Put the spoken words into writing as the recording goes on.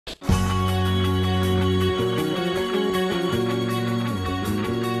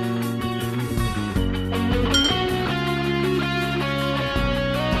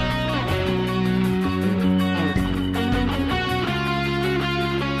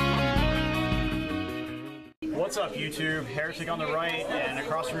What's up, YouTube? Heretic on the right, and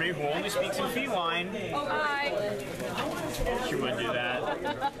across from me, who only speaks in feline. Hi. She would do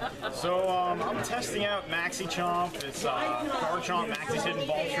that. So, I'm testing out MaxieChomp. It's Garchomp, Maxie's hidden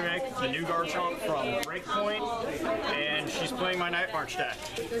ball trick, the new Garchomp from BREAKpoint, and she's playing my Night March deck.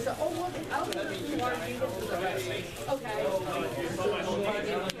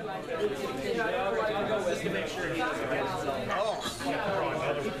 Oh,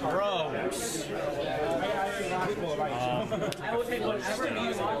 gross. I will take whatever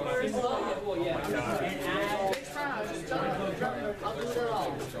you want first.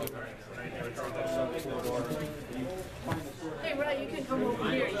 Hey, Ray, you can come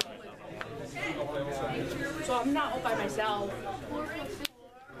over here. So I'm not all by myself.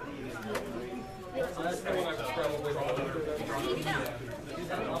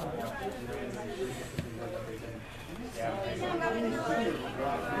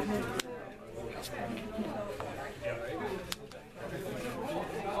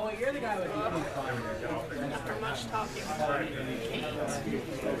 Oh, you're the guy with the After much talking.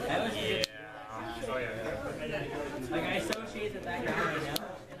 Like, I associate that guy I know,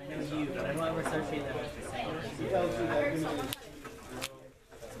 and I know you, but I don't ever associate them with the same. Of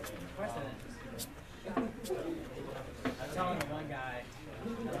course I didn't. I'm telling the one guy. I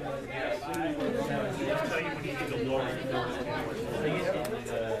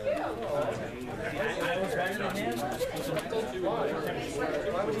was better than him.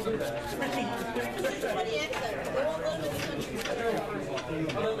 Why would you do that?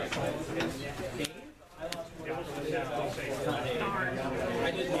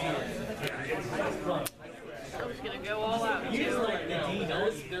 I was gonna go all out too.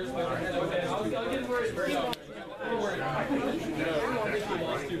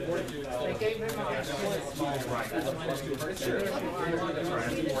 They gave him a small right. That's a -2. Sure.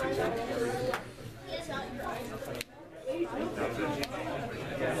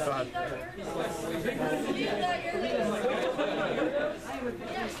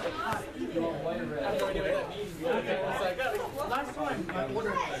 Last time I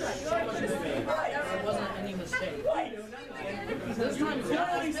ordered there wasn't any mistake. This time it's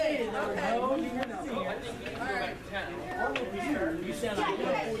not a mistake. You said I'm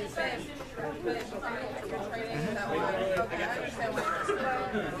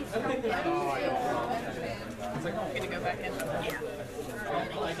Gonna go back in.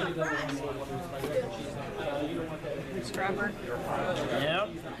 Scrapper. Yep.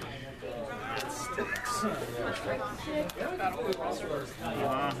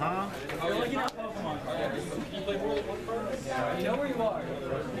 You're looking at Pokemon cards. You play more than one card? You know where you are.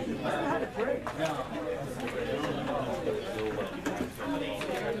 I had a break. No.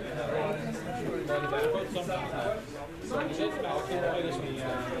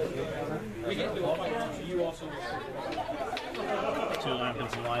 We can do all my you also. 2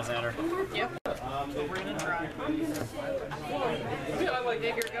 Lampins and Lysander. Yep. We're gonna try. Yeah, I like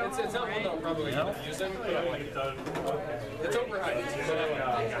it. It's not one that I'm probably going to use them, but I like it. It's overhyped.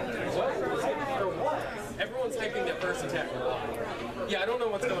 Everyone's hyping their first attack. Yeah, I don't know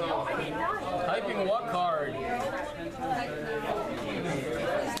what's going on. Hyping what card?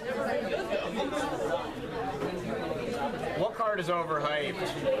 What card is overhyped?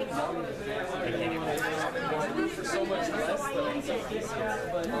 For so much less, though.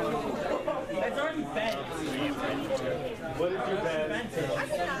 It's already bent. What is your bet? It's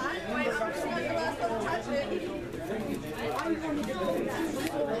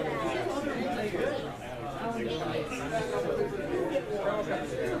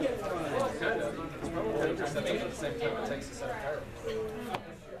probably at the same time it takes to set a card.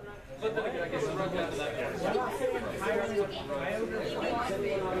 But then again, I guess it's run down to that guy.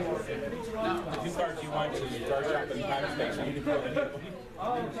 The 2 cards you want to Garchomp in time space, you can put in.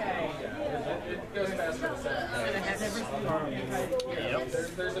 Okay. It goes faster to set. Yep.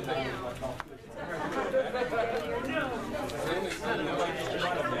 There's a big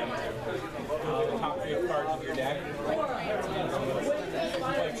The top 3 cards of your deck.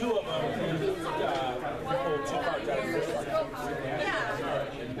 Like 2 of them, pull 2 cards out of your first card.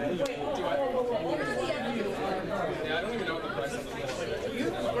 Yeah, I don't even know what the price of the list is. I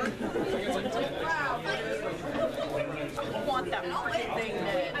think it's like 10. I want that one thing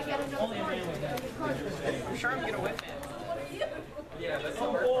that I'm sure I'm gonna whip it. Yeah, that's the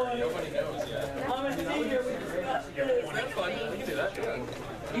hard part. Nobody knows yet. I'm a senior. Well, that's fun. We can do that.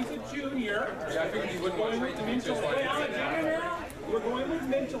 He's a junior. Yeah, I figured you wouldn't want to trade to me too. Wait, I'm a junior now? We're going with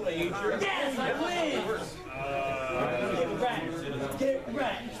mental age. Yes, I win! Get wrecked. Get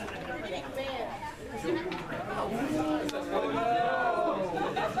wrecked. Oh, no.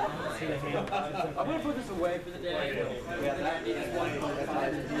 I'm gonna put this away for the day.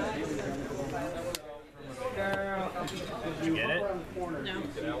 Did you get it? No.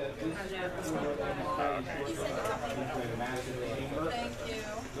 Thank you.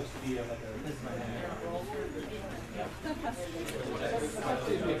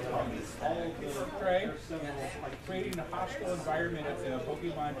 Craig, creating a hostile environment at the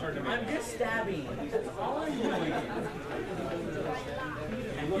Pokemon tournament. I'm just stabbing. That's all I'm doing.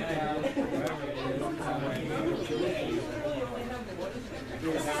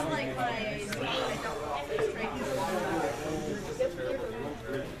 This is like my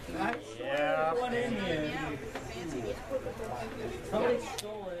Yeah. One in here. Somebody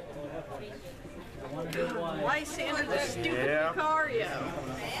stole it. I wonder who it was. Lysander, the stupid Yeah. Lucario.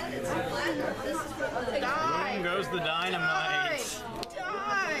 Die! Boom goes the dynamite.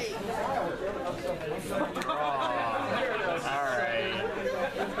 Die! Alright.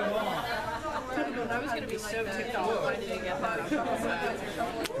 I was gonna be so ticked off if I didn't get that.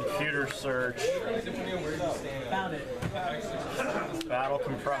 Computer search. Found it. Battle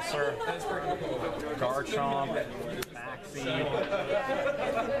compressor. Garchomp. Maxie.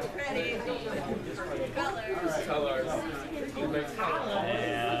 ready. Colors.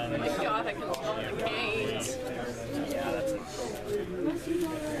 And Thank God I can spell the games.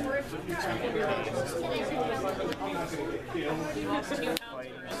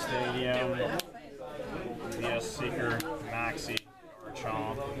 Stadium. VS Seeker. Maxie.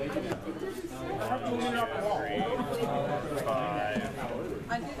 Garchomp. 1, 2, 3, 4, 5.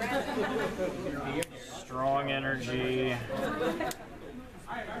 Strong energy.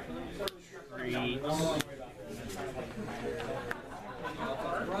 Treats.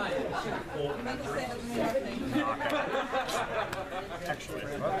 Knockout. Actually,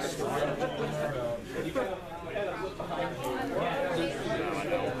 that's strong energy in there.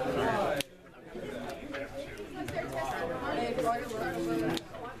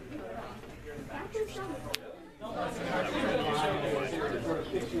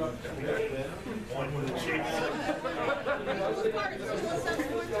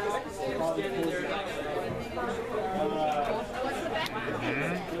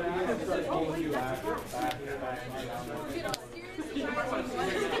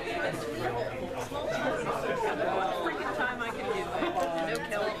 Freaking time I can do it.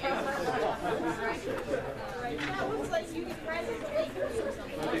 No killing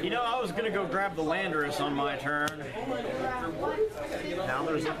You know, I was gonna go grab the Landorus on my turn. Now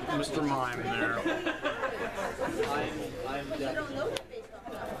there's Mr. Mime there.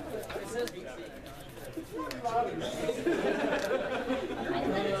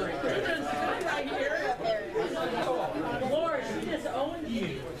 Laura, she just owned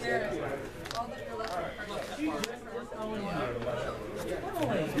you. She just owned you.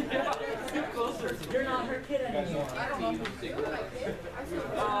 You're not her kid anymore.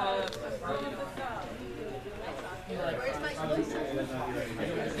 Where's my clothes?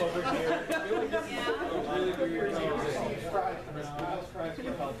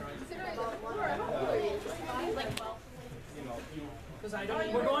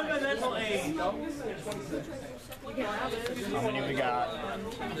 We're going by mental age. How many we got? I'm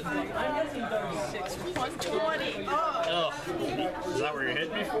guessing 36. 120. Oh, Ugh. Is that where you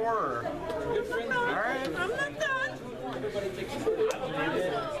hit me for? Or? Alright. I'm not done.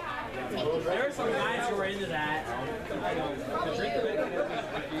 There are some guys who are into that.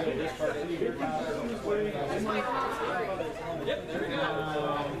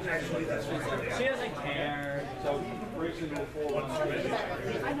 She doesn't care.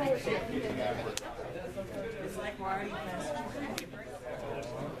 It's like we're already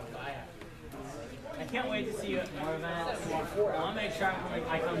I can't wait to see you at more events. I want to make sure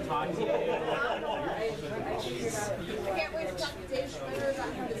I come talk to you. I can't wait to talk to Dave Schroeder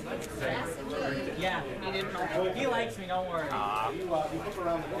about how this makes stress and Yeah, he likes me, don't worry. I told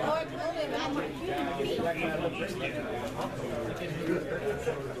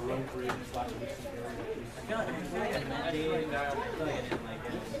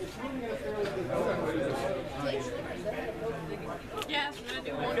Yes, we're gonna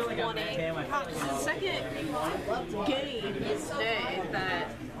do 120. The second game today that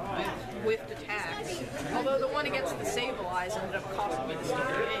I whiffed attacks. Although Although the one against the Sableye ended up costing me the stupid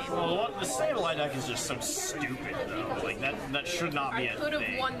game. Well, the Sableye deck is just so stupid, though. Like, that should not be I a could have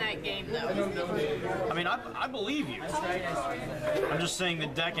thing. won that game, though. I mean, I believe you. I'm just saying the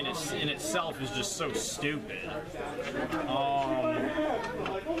deck in itself is just so stupid.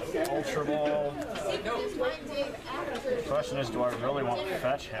 Ultra Ball. The question is, do I really want to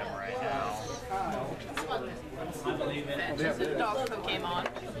fetch him right now? That's the dog Pokemon.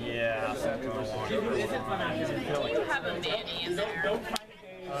 Yeah, something along those lines. Do you have a Manny in there?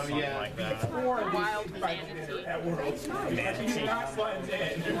 Something like that. Wild Manatee. Manatee. I'm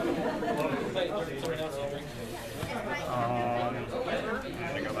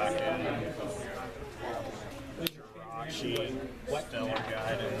gonna go back in. Jirachi, Stellar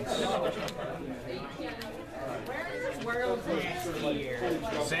Guidance. World's next year.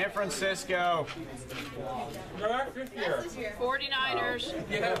 San Francisco. Go back 5th year. 49ers.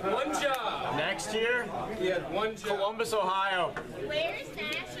 You had one job. Next year, You had one job. Columbus, Ohio. Where's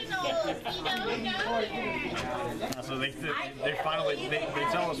Nationals? We don't know yet. So they finally they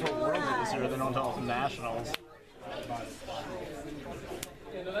tell us what world it is here. They don't tell us the nationals.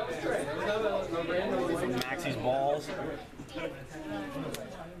 Yeah, no, that was great. That was not a random one. Maxie's balls.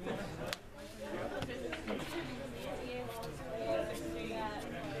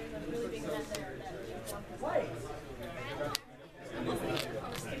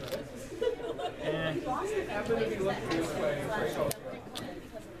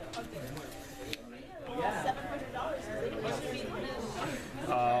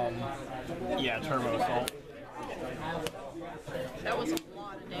 Yeah, Turbo Assault. That was a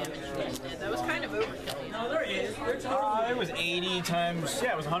lot of damage we just did. That was kind of overkill, you know? There is. It was 80 times.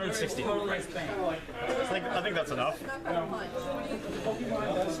 Yeah, it was 160. I think that's enough.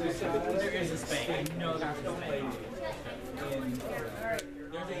 There is a Spain. You know there's no Spain.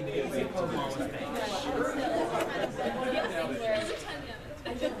 There's a Pokemon with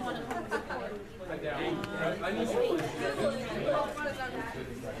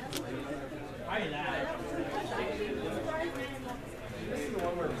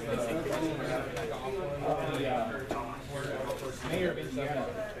Mayor of Indiana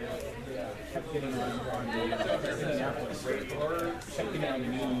kept getting on Indianapolis, kept getting on the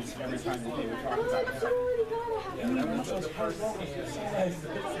news every time that they would talk about him. Yeah, that was the first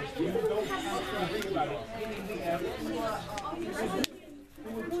you don't have to read about it. We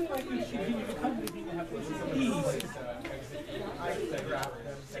would really like you to come to have please.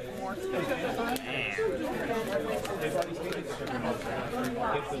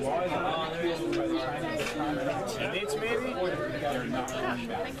 If the law is on, Teammates, maybe? they're not coming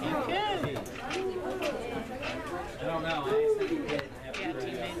back. Okay. I don't know. Yeah,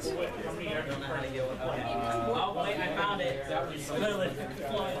 teammates. Oh, wait, I found it. That was Lilith. I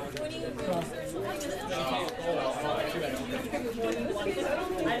think it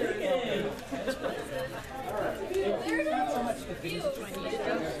is. There's not so much the things that I need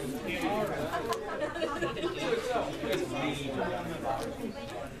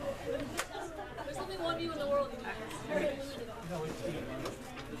There's only one view in the world.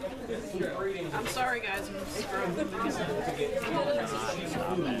 I'm sorry, guys. I'm struggling.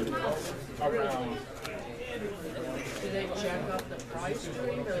 Did they check up the price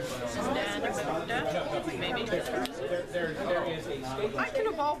tree or Maybe. there is a state I can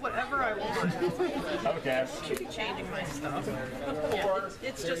evolve whatever I want. Okay. Should be changing my stuff. Yeah,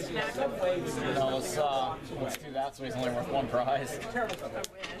 it's just natural. No, let's do that so he's only worth one prize. terrible stuff.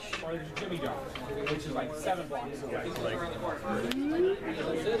 Or there's Jimmy John's, which is like 7 blocks away.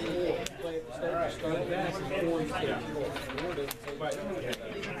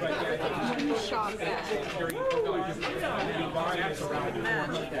 Shot back. So you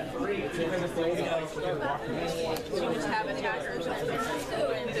just have attackers and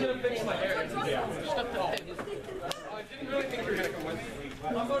stuff to pick. I didn't really think you were going to come with me.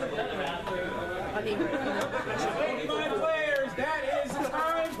 My players, that is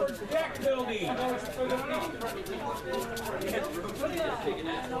time for deck building.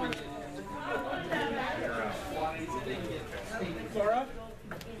 Flora,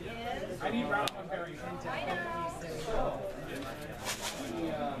 I need round one berries.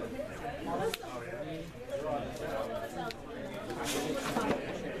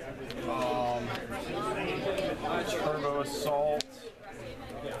 Turbo Assault.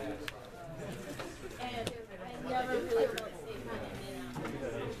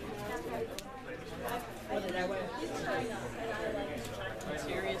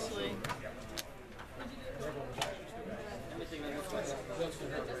 Seriously?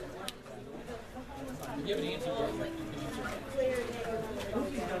 You have an answer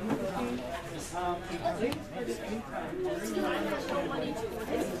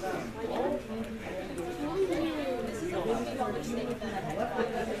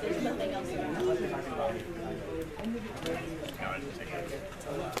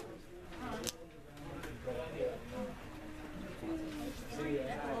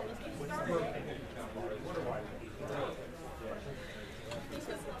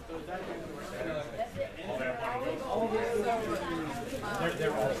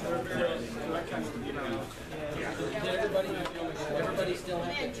Everybody still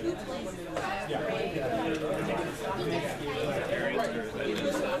has to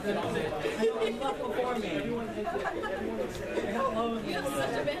You have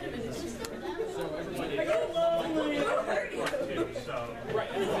such abandonment. It's just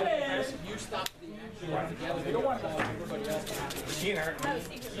you stop the action together. You don't want everybody else to have to. She and her.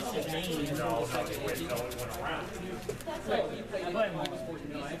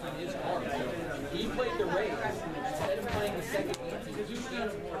 He played the race instead of playing the second ante.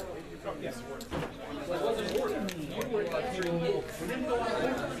 Yes. So it wasn't working. You were like hearing it. We didn't go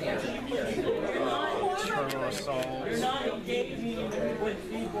Turbo assault. You're not engaging with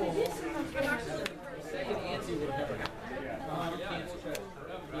people. second ante would have never happened.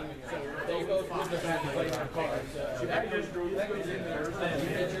 They both went back and played their cards. See,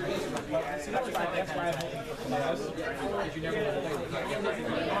 that's why I'm hoping for class. Because you never want to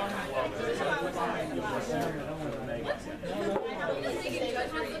play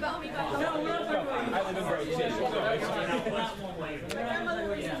judgments about me by I live in Grove City.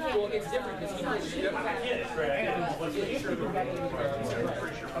 Well, it's different because he plays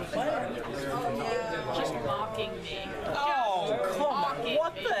Just mocking me. Oh, come on.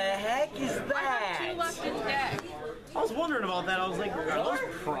 What the heck is I have that? 2 left in deck. I was wondering about that. I was like, are those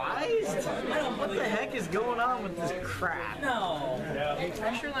prized? What the heck is going on with this crap? No.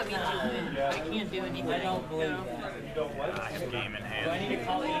 Pressure let me do it. I can't do anything. I don't believe that. I have game in hand. Do I need to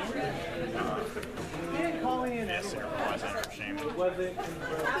call in? You didn't call me in. Yes, it was for shame. Was it?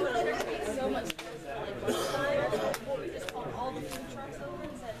 I would entertain so much. Like, we just called all the food trucks over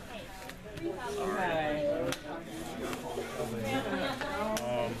and said, hey,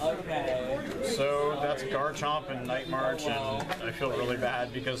 Okay. So that's Garchomp and Night March, and I feel really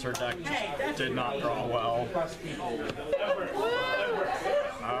bad because her deck just did not draw well.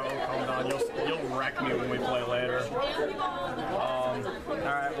 Oh, calm down. You'll wreck me when we play later. All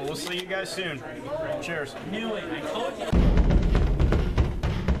right, well, we'll see you guys soon. Cheers. Knew it. I told you.